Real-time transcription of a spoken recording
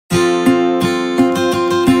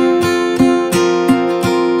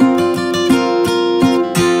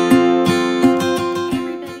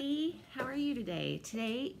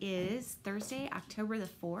October the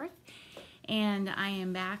 4th, and I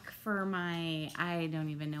am back for my, I don't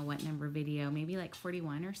even know what number video, maybe like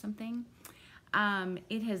 41 or something.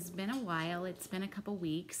 It has been a while. It's been a couple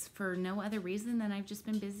weeks for no other reason than I've just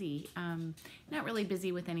been busy. Not really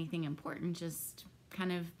busy with anything important, just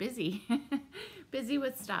kind of busy. Busy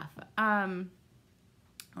with stuff.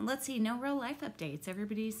 Let's see, no real life updates.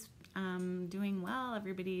 Everybody's doing well.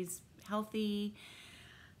 Everybody's healthy.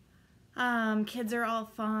 Kids are all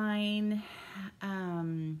fine.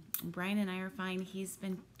 Brian and I are fine. He's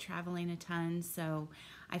been traveling a ton, so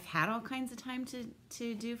I've had all kinds of time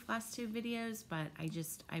to do Flosstube videos, but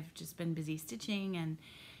I've just been busy stitching and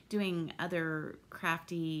doing other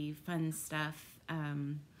crafty, fun stuff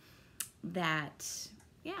that,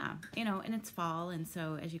 yeah, you know, and it's fall, and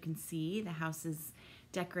so as you can see, the house is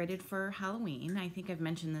decorated for Halloween. I think I've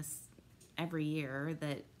mentioned this every year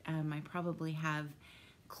that I probably have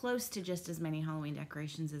close to just as many Halloween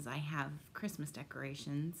decorations as I have Christmas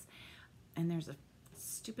decorations. And there's a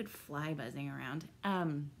stupid fly buzzing around.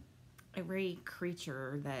 Every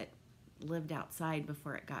creature that lived outside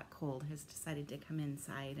before it got cold has decided to come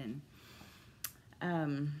inside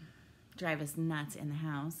and drive us nuts in the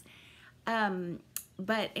house.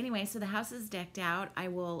 But anyway, so the house is decked out. I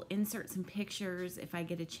will insert some pictures if I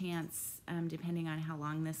get a chance, depending on how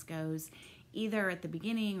long this goes, either at the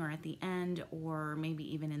beginning or at the end, or maybe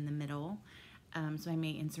even in the middle. So I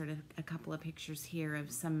may insert a couple of pictures here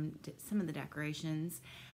of some of the decorations.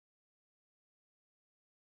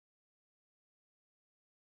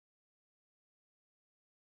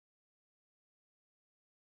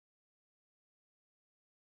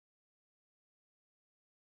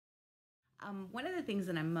 One of the things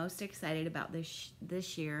that I'm most excited about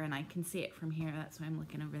this year, and I can see it from here, that's why I'm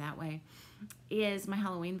looking over that way, is my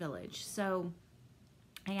Halloween village. So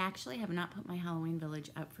I actually have not put my Halloween village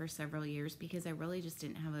up for several years because I really just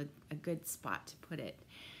didn't have a good spot to put it.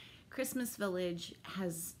 Christmas village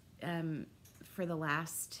has, for the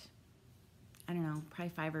last, I don't know,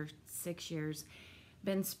 probably 5 or 6 years,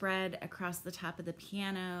 been spread across the top of the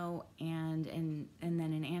piano and then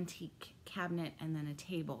an antique cabinet and then a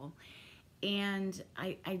table. And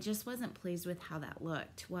I just wasn't pleased with how that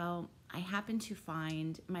looked. Well, I happened to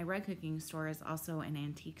find, my rug cooking store is also an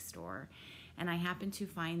antique store, and I happened to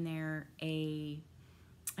find there and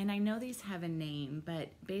I know these have a name, but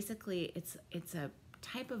basically it's a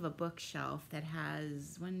type of a bookshelf that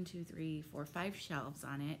has 1, 2, 3, 4, 5 shelves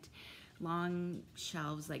on it. Long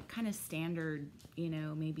shelves, like kind of standard, you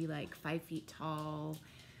know, maybe like 5 feet tall,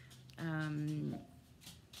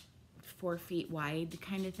 4 feet wide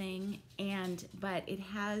kind of thing. But it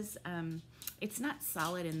has, it's not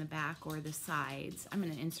solid in the back or the sides. I'm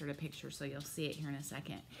going to insert a picture so you'll see it here in a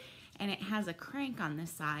second. And it has a crank on the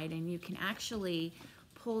side, and you can actually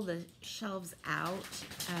pull the shelves out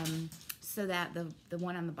so that the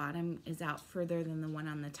one on the bottom is out further than the one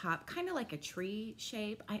on the top, kind of like a tree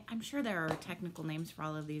shape. I'm sure there are technical names for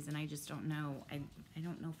all of these, and I just don't know. I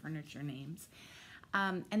don't know furniture names.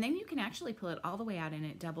 And then you can actually pull it all the way out, and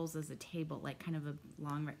it doubles as a table, like kind of a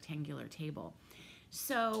long rectangular table.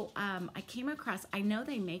 So I came across, I know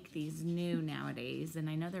they make these new nowadays, and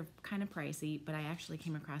I know they're kind of pricey, but I actually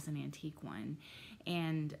came across an antique one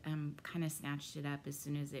and kind of snatched it up as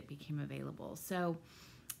soon as it became available. So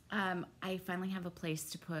I finally have a place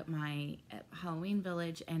to put my Halloween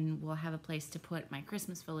village, and we'll have a place to put my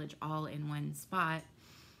Christmas village all in one spot.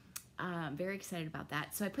 Very excited about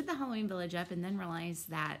that. So I put the Halloween village up and then realized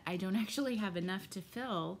that I don't actually have enough to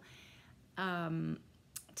fill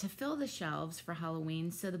the shelves for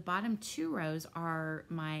Halloween. So the bottom 2 rows are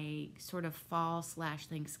my sort of fall /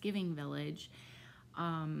 Thanksgiving village.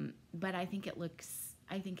 But I think it looks,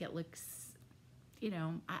 you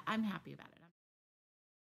know, I'm happy about it.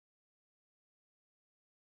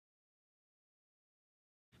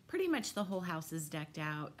 Pretty much the whole house is decked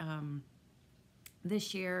out.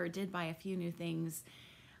 This year, did buy a few new things.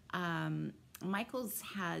 Michael's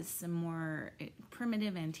has some more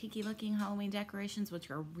primitive, antique-y looking Halloween decorations,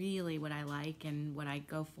 which are really what I like and what I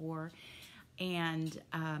go for. And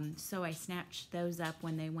so I snatched those up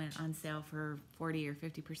when they went on sale for 40 or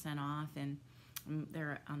 50% off, and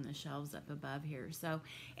they're on the shelves up above here. So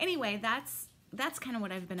anyway, that's kind of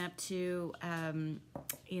what I've been up to,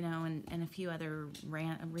 you know, and a few other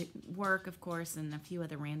work, of course, and a few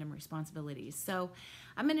other random responsibilities. So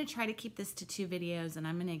I'm going to try to keep this to 2 videos, and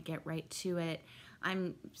I'm going to get right to it.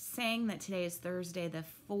 I'm saying that today is Thursday the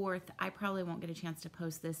 4th. I probably won't get a chance to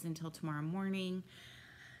post this until tomorrow morning.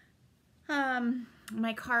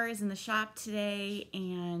 My car is in the shop today,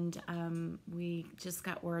 and we just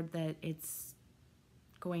got word that it's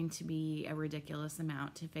going to be a ridiculous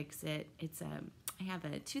amount to fix it. It's a, I have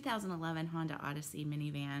a 2011 Honda Odyssey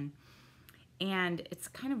minivan, and it's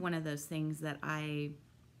kind of one of those things that I've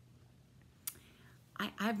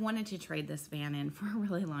wanted to trade this van in for a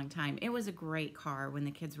really long time. It was a great car when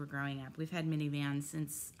the kids were growing up. We've had minivans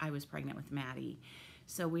since I was pregnant with Maddie.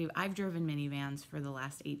 So I've driven minivans for the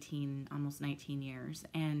last 18, almost 19 years.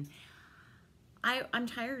 And I'm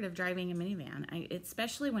tired of driving a minivan,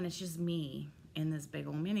 especially when it's just me in this big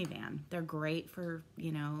old minivan. They're great for,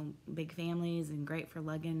 you know, big families and great for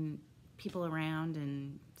lugging people around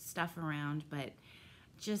and stuff around, but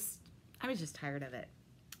I was just tired of it.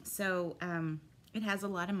 So, it has a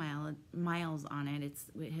lot of miles on it.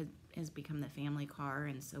 It has become the family car,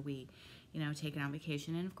 and so we, you know, take it on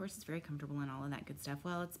vacation. And of course, it's very comfortable and all of that good stuff.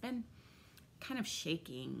 Well, it's been kind of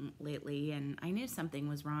shaking lately, and I knew something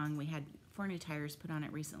was wrong. We had 4 new tires put on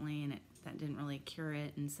it recently, and that didn't really cure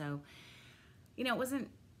it. And so, you know,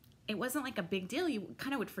 it wasn't like a big deal. You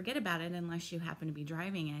kind of would forget about it unless you happen to be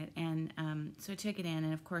driving it. And so I took it in,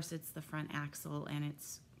 and of course, it's the front axle, and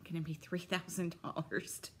it's going to be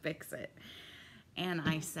 $3,000 to fix it. And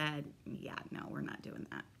I said, yeah, no, we're not doing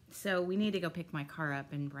that. So we need to go pick my car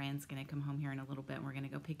up, and Brian's going to come home here in a little bit, and we're going to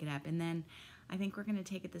go pick it up. And then I think we're going to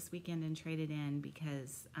take it this weekend and trade it in,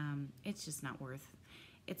 because it's just not worth,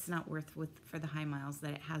 for the high miles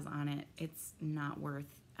that it has on it, it's not worth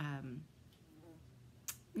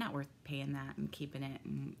paying that and keeping it,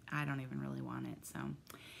 and I don't even really want it. So,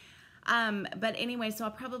 but anyway, so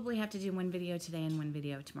I'll probably have to do one video today and one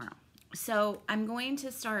video tomorrow. So I'm going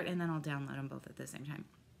to start, and then I'll download them both at the same time.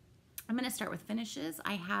 I'm going to start with finishes.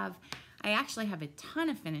 I actually have a ton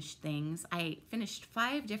of finished things. I finished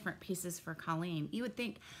 5 different pieces for Colleen. You would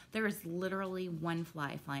think there is literally one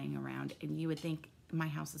fly flying around, and you would think my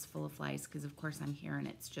house is full of flies, because of course I'm here and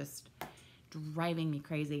it's just driving me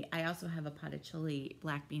crazy. I also have a pot of chili,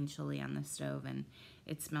 black bean chili on the stove, and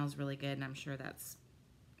it smells really good, and I'm sure that's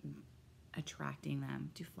attracting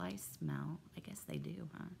them. Do flies smell? I guess they do,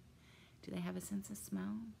 huh? Do they have a sense of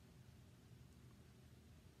smell?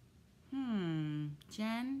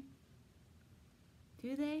 Jen?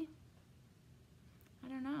 Do they? I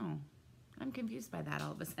don't know. I'm confused by that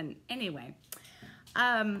all of a sudden. Anyway,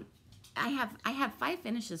 I have 5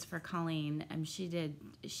 finishes for Colleen. She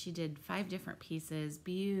did 5 different pieces,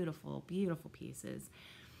 beautiful, beautiful pieces,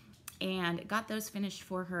 and got those finished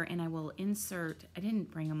for her. And I will insert. I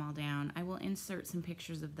didn't bring them all down. I will insert some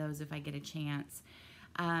pictures of those if I get a chance.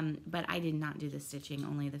 But I did not do the stitching,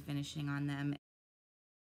 only the finishing on them.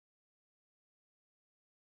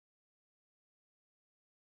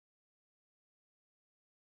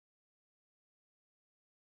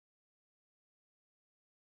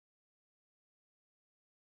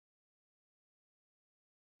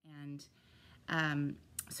 And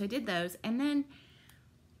so I did those. And then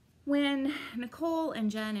when Nicole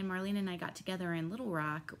and Jen and Marlene and I got together in Little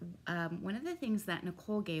Rock, one of the things that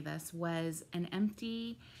Nicole gave us was an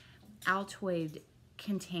empty Altoid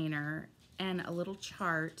container and a little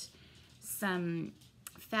chart, some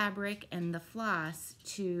fabric, and the floss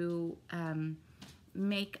to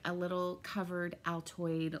make a little covered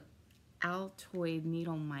Altoid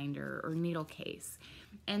needle minder or needle case.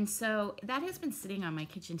 And so that has been sitting on my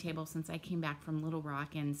kitchen table since I came back from Little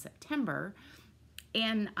Rock in September.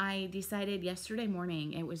 And I decided yesterday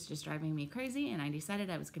morning, it was just driving me crazy, and I decided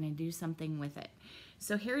I was going to do something with it.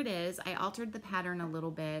 So here it is. I altered the pattern a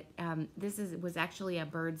little bit. This was actually a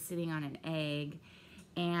bird sitting on an egg,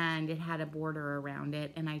 and it had a border around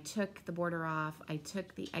it. And I took the border off. I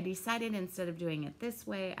decided instead of doing it this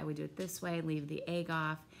way, I would do it this way, leave the egg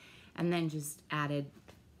off, and then just added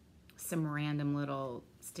some random little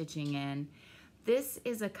stitching in. This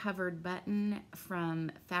is a covered button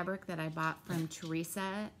from fabric that I bought from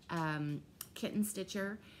Teresa, Kitten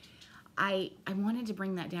Stitcher. I wanted to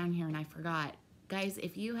bring that down here and I forgot. Guys,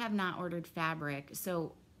 if you have not ordered fabric,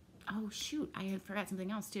 oh shoot, I had forgot something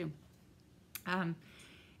else too.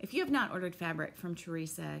 If you have not ordered fabric from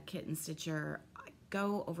Teresa, Kitten Stitcher,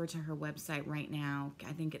 go over to her website right now.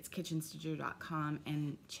 I think it's kitchenstitcher.com,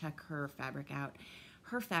 and check her fabric out.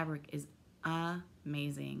 Her fabric is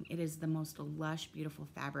amazing. It is the most lush, beautiful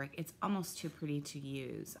fabric. It's almost too pretty to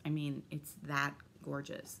use. I mean, it's that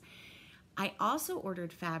gorgeous. I also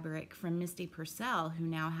ordered fabric from Misty Purcell, who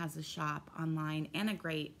now has a shop online, and a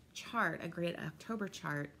great chart, a great October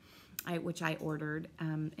chart, which I ordered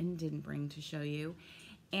and didn't bring to show you.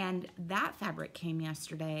 And that fabric came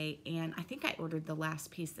yesterday, and I think I ordered the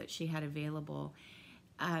last piece that she had available.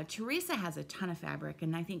 Teresa has a ton of fabric,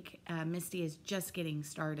 and I think Misty is just getting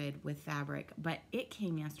started with fabric, but it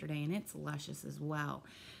came yesterday, and it's luscious as well.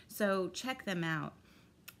 So check them out.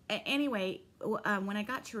 Anyway, when I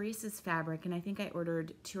got Teresa's fabric, and I think I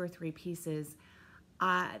ordered 2 or 3 pieces,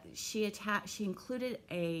 she included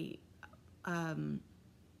a,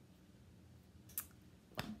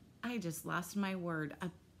 I just lost my word,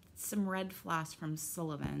 some red floss from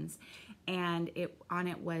Sullivan's, and on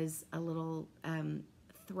it was a little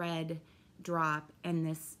thread drop and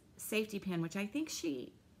this safety pin, which I think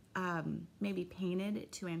she maybe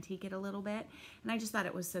painted to antique it a little bit, and I just thought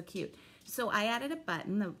it was so cute. So I added a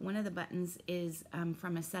button. One of the buttons is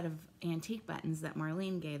from a set of antique buttons that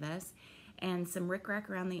Marlene gave us, and some rickrack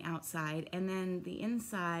around the outside, and then the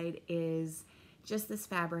inside is just this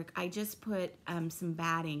fabric. I just put some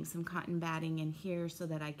batting, some cotton batting in here so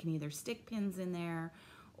that I can either stick pins in there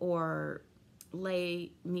or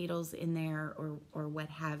lay needles in there or what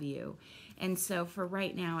have you. And so for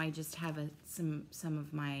right now, I just have some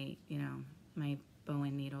of my, my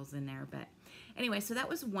Bowen needles in there. But anyway, so that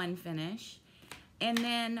was one finish. And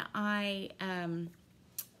then I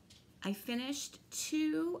finished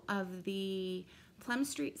 2 of the Plum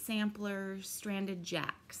Street Sampler Stranded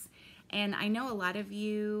Jacks. And I know a lot of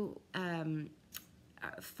you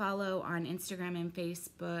follow on Instagram and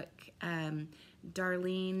Facebook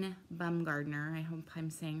Darlene Bumgardner. I hope I'm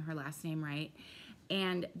saying her last name right.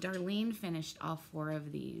 And Darlene finished all 4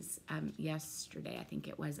 of these yesterday, I think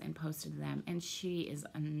it was, and posted them. And she is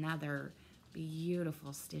another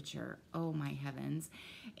beautiful stitcher. Oh my heavens.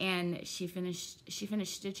 And she finished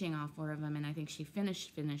stitching all 4 of them, and I think she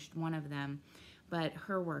finished one of them. But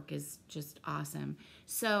her work is just awesome.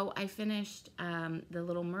 So I finished the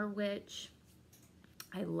Little Merwitch.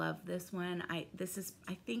 I love this one. This is,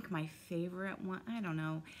 I think, my favorite one. I don't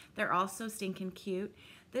know. They're all so stinking cute.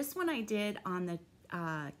 This one I did on the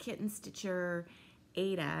Kitten Stitcher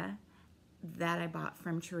Ada that I bought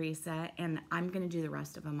from Teresa, and I'm going to do the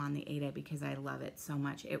rest of them on the Ada because I love it so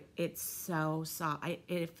much. It's so soft.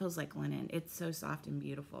 It feels like linen. It's so soft and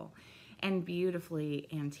beautiful, and beautifully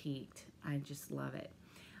antiqued. I just love it.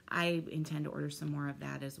 I intend to order some more of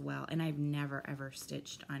that as well, and I've never ever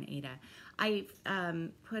stitched on Ada. I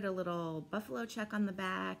put a little buffalo check on the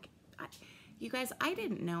back. You guys, I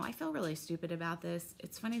didn't know. I feel really stupid about this.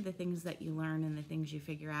 It's funny the things that you learn and the things you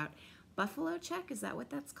figure out. Buffalo check, is that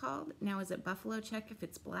what that's called? Now, is it buffalo check if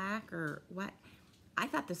it's black or what? I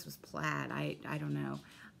thought this was plaid. I don't know.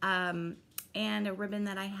 And a ribbon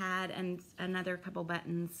that I had, and another couple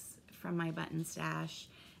buttons from my button stash,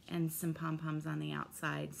 and some pom-poms on the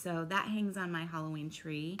outside. So that hangs on my Halloween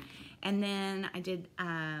tree. And then I did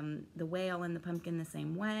the whale and the pumpkin the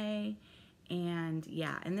same way. And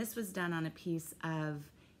yeah, and this was done on a piece of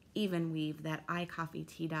even weave that I coffee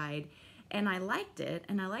tea dyed. And I liked it,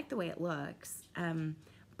 and I liked the way it looks.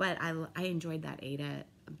 But I enjoyed that Ada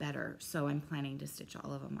better, so I'm planning to stitch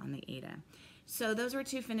all of them on the Ada. So those were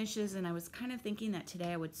 2 finishes, and I was kind of thinking that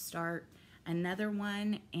today I would start another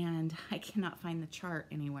one, and I cannot find the chart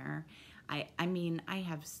anywhere. I mean, I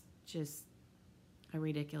have just a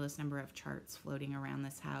ridiculous number of charts floating around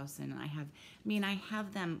this house, and I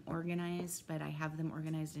have them organized, but I have them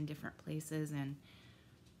organized in different places, and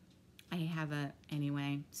I have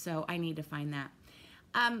anyway, so I need to find that.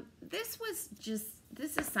 This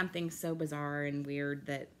is something so bizarre and weird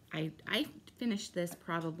that I finished this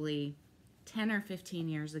probably 10 or 15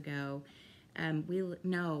 years ago.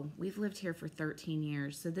 We've lived here for 13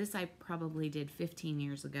 years, so this I probably did 15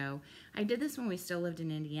 years ago. I did this when we still lived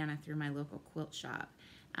in Indiana through my local quilt shop.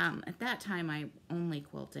 At that time, I only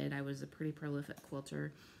quilted. I was a pretty prolific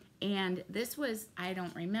quilter, and this was, I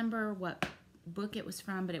don't remember what book it was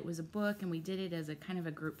from, but it was a book, and we did it as a kind of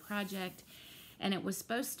a group project, and it was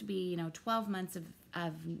supposed to be, 12 months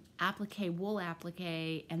of applique, wool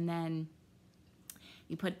applique, and then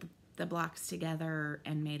you put the blocks together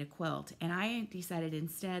and made a quilt. And I decided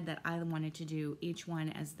instead that I wanted to do each one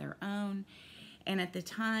as their own, and at the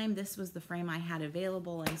time this was the frame I had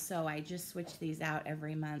available, and so I just switched these out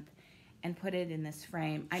every month and put it in this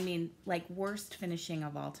frame. I mean, like, worst finishing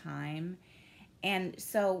of all time. And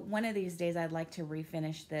so one of these days I'd like to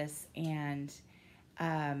refinish this and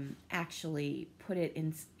actually put it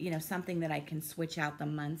in, something that I can switch out the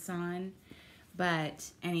months on. But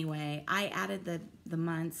anyway, I added the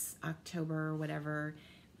months, October or whatever,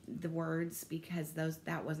 the words, because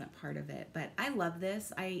that wasn't part of it. But I love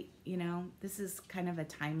this. This is kind of a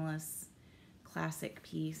timeless classic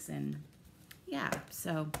piece, and yeah,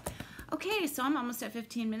 so okay, so I'm almost at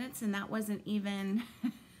 15 minutes, and that wasn't even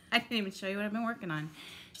I didn't even show you what I've been working on.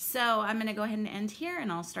 So I'm going to go ahead and end here,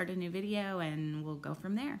 and I'll start a new video, and we'll go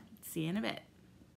from there. See you in a bit.